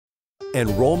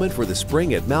Enrollment for the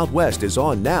spring at MOUNTWEST is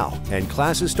on now, and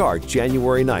classes start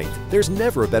January 9th. There's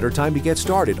never a better time to get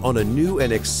started on a new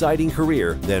and exciting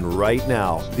career than right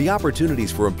now. The opportunities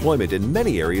for employment in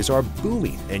many areas are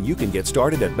booming, and you can get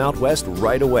started at MOUNTWEST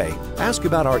right away. Ask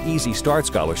about our Easy Start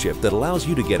Scholarship that allows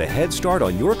you to get a head start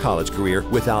on your college career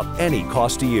without any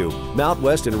cost to you.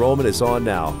 MOUNTWEST enrollment is on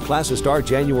now. Classes start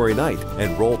January 9th.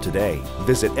 Enroll today.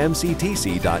 Visit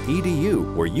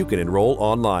mctc.edu where you can enroll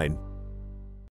online.